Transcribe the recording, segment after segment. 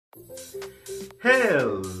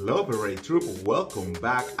Hello Beverly Troop, welcome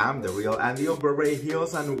back. I'm the real Andy of Beverly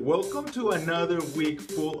Hills and welcome to another week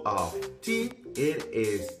full of tea. It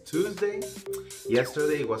is Tuesday.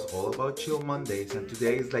 Yesterday was all about chill Mondays and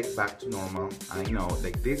today is like back to normal. I know,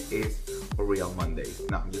 like this is a real Mondays.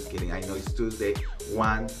 No, I'm just kidding. I know it's Tuesday,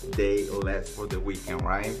 one day less for the weekend,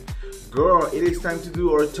 right? Girl, it is time to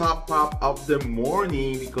do our top pop of the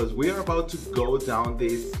morning because we are about to go down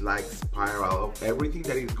this like spiral of everything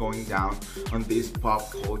that is going down on these pop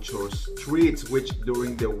culture streets, which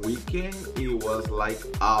during the weekend it was like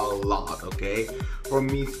a lot, okay? From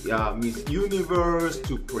Miss Universe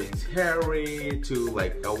to Prince Harry to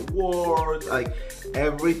like awards, like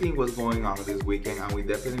everything was going on this weekend and we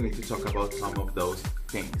definitely need to talk about some of those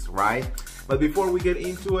things, right? But before we get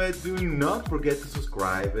into it, do not forget to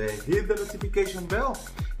subscribe and hit the notification bell.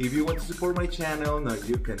 If you want to support my channel, now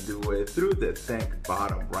you can do it through the thank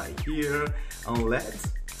button right here. And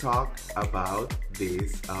let's talk about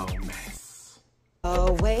this mess.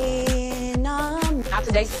 Not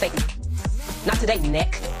today, Satan. Not today,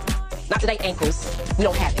 neck. Not today, ankles. We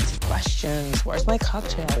don't have it. Questions. Where's my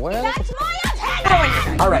cocktail? Where? That's my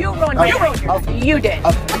attack! All right. You ruined my night. You did.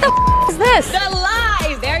 What the is this? The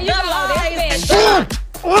lies! There you go.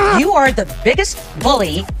 You are the biggest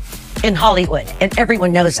bully in Hollywood, and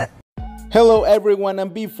everyone knows it. Hello everyone,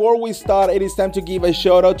 and before we start, it is time to give a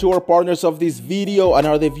shout out to our partners of this video and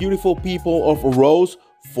are the beautiful people of Rose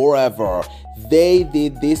Forever. They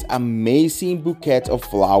did this amazing bouquet of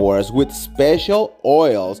flowers with special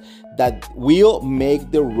oils that will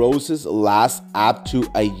make the roses last up to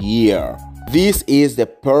a year. This is the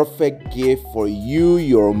perfect gift for you,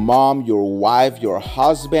 your mom, your wife, your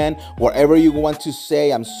husband, whatever you want to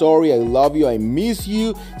say. I'm sorry, I love you, I miss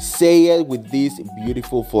you. Say it with these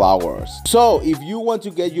beautiful flowers. So if you want to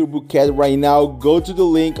get your bouquet right now, go to the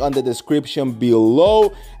link on the description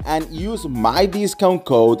below and use my discount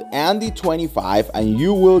code Andy25 and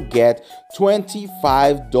you will get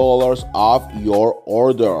 $25 off your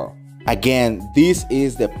order. Again, this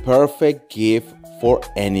is the perfect gift for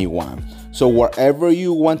anyone. So whatever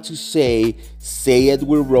you want to say it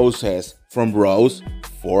with roses from Rose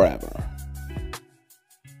Forever.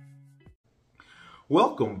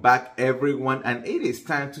 Welcome back everyone, and it is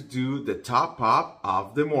time to do the top pop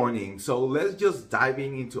of the morning. So let's just dive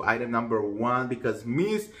into item number one because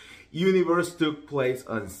Miss Universe took place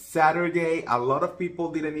on Saturday. A lot of people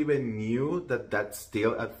didn't even knew that that's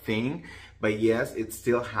still a thing, but yes, it's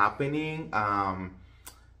still happening.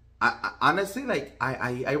 Honestly, like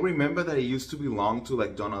I remember that it used to belong to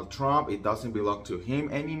like Donald Trump. It doesn't belong to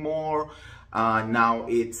him anymore. Now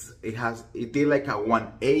it did like a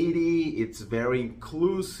 180. It's very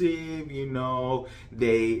inclusive, you know.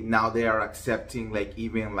 They are accepting like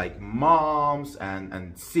even like moms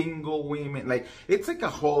and single women. Like it's like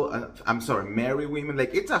a whole married women.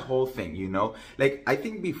 Like it's a whole thing, you know. Like I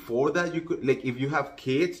think before that you could, like if you have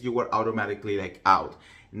kids, you were automatically like out.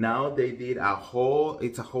 Now they did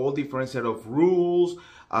it's a whole different set of rules.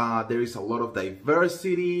 There is a lot of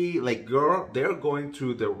diversity. Like, girl, they're going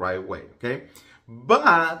through the right way, okay?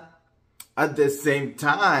 But at the same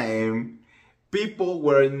time, people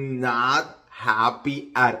were not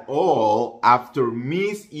happy at all after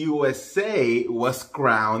Miss USA was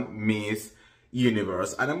crowned Miss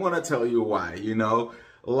Universe. And I'm gonna tell you why, you know?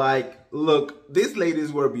 Like, look, these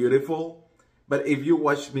ladies were beautiful, but if you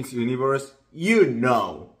watch Miss Universe, you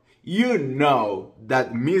know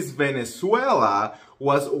that Miss Venezuela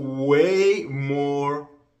was way more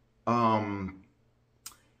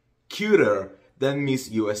cuter than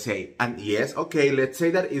Miss USA. And yes, okay, let's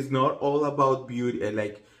say that it's not all about beauty,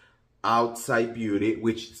 like outside beauty,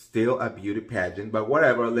 which is still a beauty pageant, but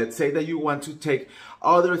whatever. Let's say that you want to take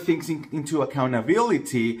other things into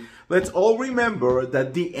accountability. Let's all remember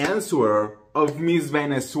that the answer of Miss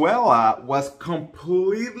Venezuela was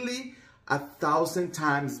completely 1,000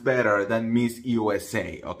 times better than Miss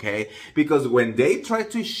USA, okay? Because when they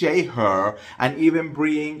tried to shade her and even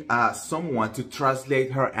bring someone to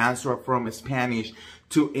translate her answer from Spanish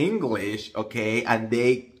to English, okay, and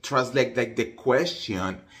they translate like the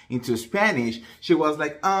question into Spanish, she was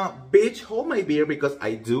like, bitch, hold my beer because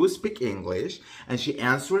I do speak English. And she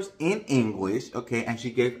answers in English, okay, and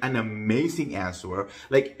she gave an amazing answer.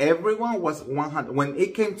 Like everyone was 100, when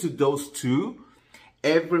it came to those two,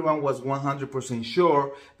 everyone was 100%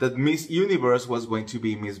 sure that Miss Universe was going to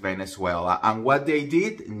be Miss Venezuela. And what they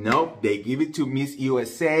did? Nope, they give it to Miss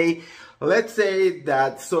USA. Let's say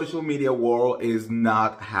that social media world is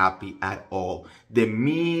not happy at all. The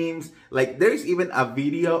memes, like there's even a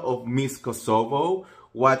video of Miss Kosovo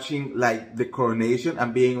watching like the coronation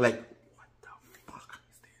and being like, what the fuck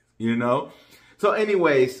is this? You know? So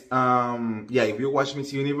anyways, yeah, if you watch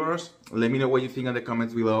Miss Universe, let me know what you think in the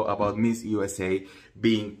comments below about Miss USA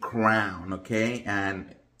being crowned, okay?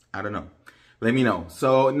 And I don't know. Let me know.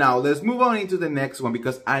 So now let's move on into the next one,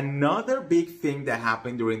 because another big thing that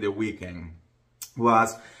happened during the weekend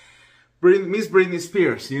was Miss Britney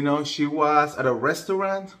Spears. You know, she was at a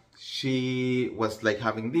restaurant. She was like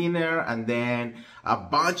having dinner, and then a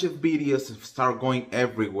bunch of videos start going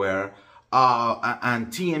everywhere. And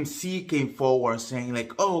TMC came forward saying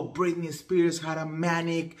like, oh, Britney Spears had a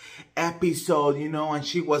manic episode, you know, and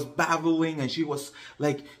she was babbling and she was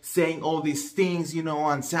like saying all these things, you know,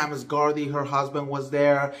 and Sam Asghari, her husband, was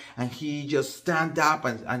there, and he just stand up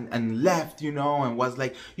and left, you know, and was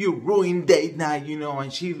like, you ruined date night, you know,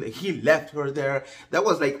 and he left her there. That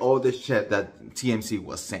was like all the shit that TMC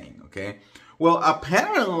was saying, okay? Well,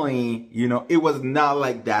 apparently, you know, it was not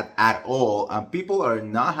like that at all. And people are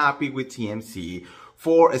not happy with TMC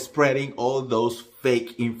for spreading all those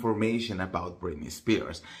fake information about Britney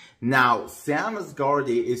Spears. Now, Sam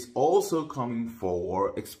Asghari is also coming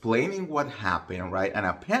forward explaining what happened, right? And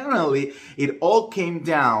apparently, it all came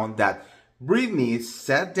down that Britney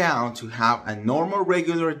sat down to have a normal,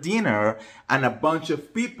 regular dinner, and a bunch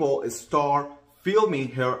of people start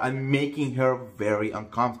filming her and making her very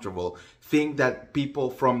uncomfortable. Think that people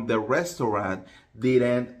from the restaurant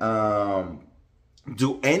didn't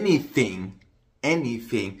do anything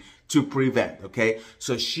to prevent, okay?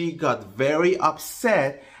 So she got very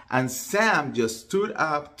upset, and Sam just stood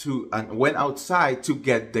up and went outside to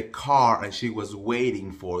get the car, and she was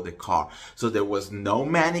waiting for the car. So there was no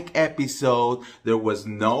manic episode, there was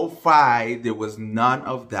no fight, there was none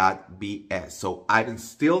of that BS. So I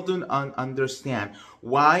still don't understand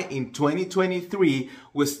why in 2023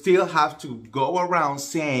 we still have to go around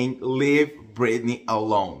saying leave Britney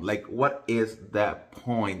alone. Like, what is the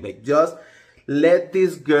point? Like, just let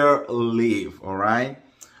this girl live, all right?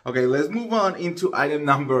 Okay, let's move on into item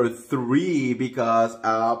number 3, because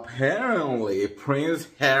apparently Prince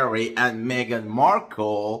Harry and Meghan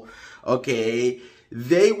Markle, okay,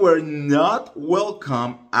 they were not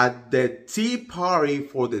welcome at the tea party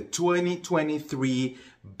for the 2023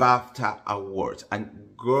 BAFTA Awards. And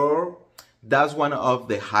girl, that's one of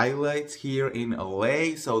the highlights here in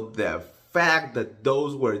LA. So the fact that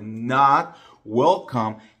those were not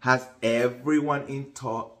welcome has everyone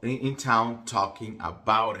in town talking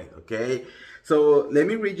about it, okay? So let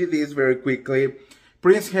me read you this very quickly.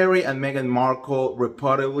 Prince Harry and Meghan Markle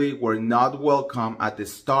reportedly were not welcome at the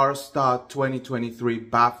star-studded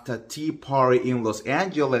 2023 BAFTA tea party in Los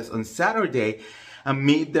Angeles on Saturday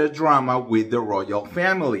amid their drama with the royal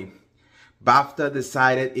family. BAFTA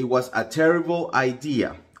decided it was a terrible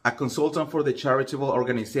idea. A consultant for the charitable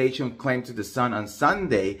organization claimed to The Sun on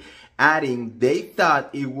Sunday, adding they thought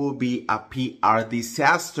it would be a PR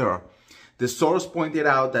disaster. The source pointed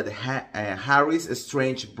out that Harry's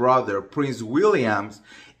estranged brother, Prince William,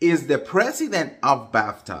 is the president of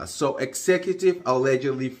BAFTA, so executive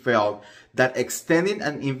allegedly felt that extending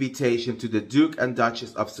an invitation to the Duke and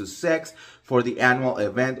Duchess of Sussex for the annual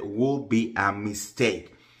event would be a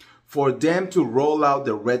mistake. For them to roll out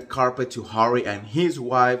the red carpet to Harry and his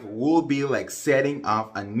wife will be like setting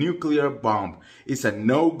off a nuclear bomb. It's a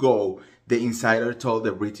no-go, the insider told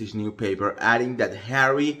the British newspaper, adding that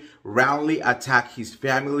Harry roundly attacked his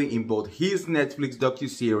family in both his Netflix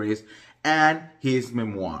docuseries and his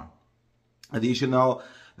memoir. Additional,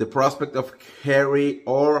 the prospect of Harry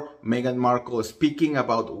or Meghan Markle speaking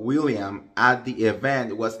about William at the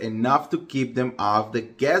event was enough to keep them off the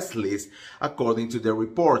guest list, according to the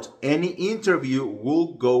report. Any interview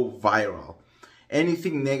will go viral.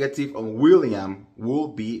 Anything negative on William will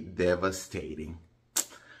be devastating.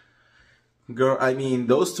 Girl, I mean,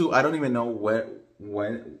 those two, I don't even know where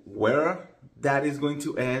that is going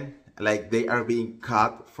to end. Like, they are being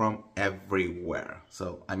cut from everywhere.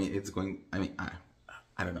 So, I mean,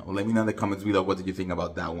 I don't know. Let me know in the comments below, what did you think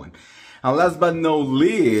about that one? And last but not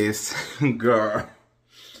least, girl,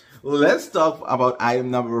 let's talk about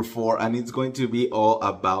item number 4, and it's going to be all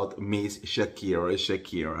about Miss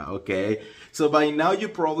Shakira, okay? So by now you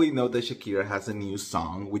probably know that Shakira has a new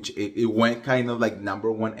song, which it went kind of like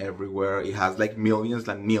 #1 everywhere. It has like millions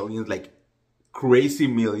and millions, like crazy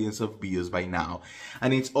millions of views by now.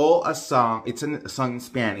 And it's all a song, it's a song in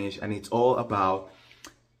Spanish, and it's all about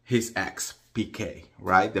his ex, Pique,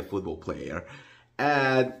 right? The football player.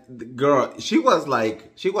 And the girl, she was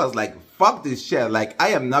like, fuck this shit. Like, I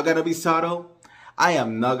am not gonna be subtle. I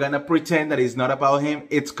am not gonna pretend that it's not about him.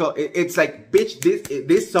 It's like, bitch,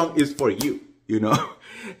 this song is for you, you know?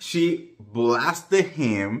 She blasted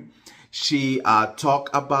him, She talk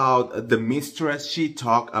about the mistress. She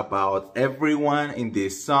talk about everyone in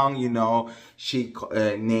this song, you know. She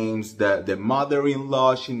names the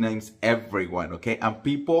mother-in-law. She names everyone, okay? And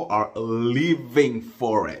people are living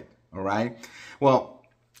for it, all right? Well,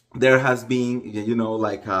 there has been, you know,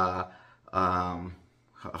 like, how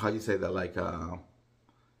do you say that? Like,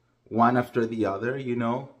 one after the other, you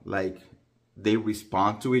know? Like, they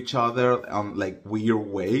respond to each other like weird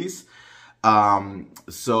ways.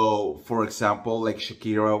 So for example, like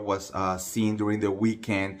Shakira was seen during the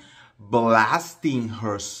weekend blasting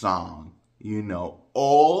her song, you know,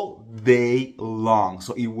 all day long.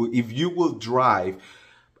 So if you will drive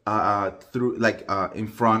through, like, in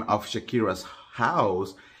front of Shakira's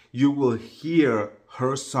house, you will hear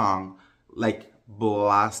her song like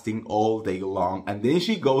blasting all day long. And then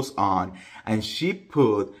she goes on and she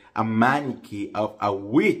put a mannequin of a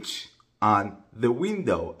witch on the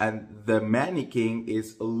window, and the mannequin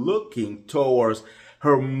is looking towards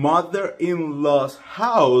her mother-in-law's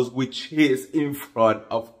house, which is in front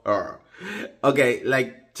of her. Okay,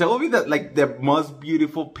 like, tell me that, like, the most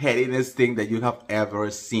beautiful pettiness thing that you have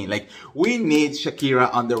ever seen. Like, we need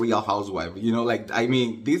Shakira on The Real Housewife, you know, like, I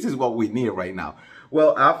mean, this is what we need right now.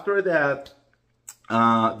 Well, after that,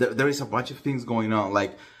 there is a bunch of things going on.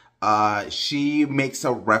 Like, she makes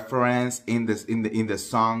a reference in the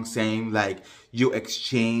song saying, like, you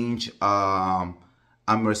exchange a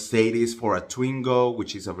Mercedes for a Twingo,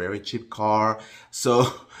 which is a very cheap car.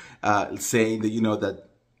 So saying that, you know, that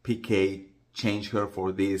Pique changed her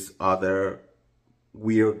for this other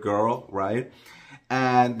weird girl, right?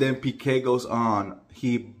 And then Pique goes on,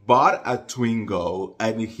 he bought a Twingo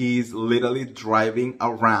and he's literally driving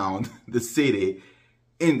around the city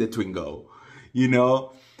in the Twingo, you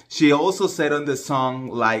know? She also said on the song,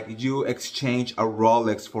 like, you exchange a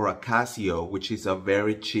Rolex for a Casio, which is a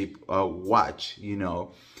very cheap watch, you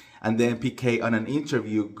know. And then Pique on an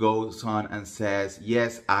interview goes on and says,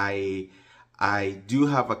 yes, I do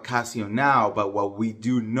have a Casio now, but what we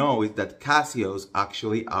do know is that Casios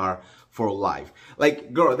actually are for life.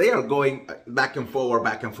 Like, girl, they are going back and forward.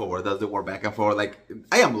 That's the word, back and forward. Like,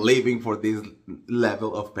 I am living for this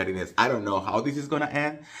level of pettiness. I don't know how this is gonna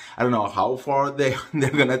end. I don't know how far they're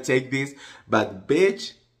gonna take this. But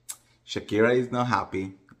bitch, Shakira is not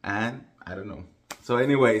happy. And I don't know. So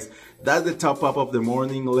anyways, that's the top up of the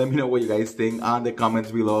morning. Let me know what you guys think on the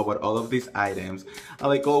comments below about all of these items. And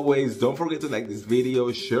like always, don't forget to like this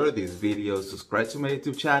video, share this video, subscribe to my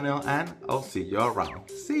YouTube channel, and I'll see you around.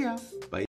 See ya. Bye.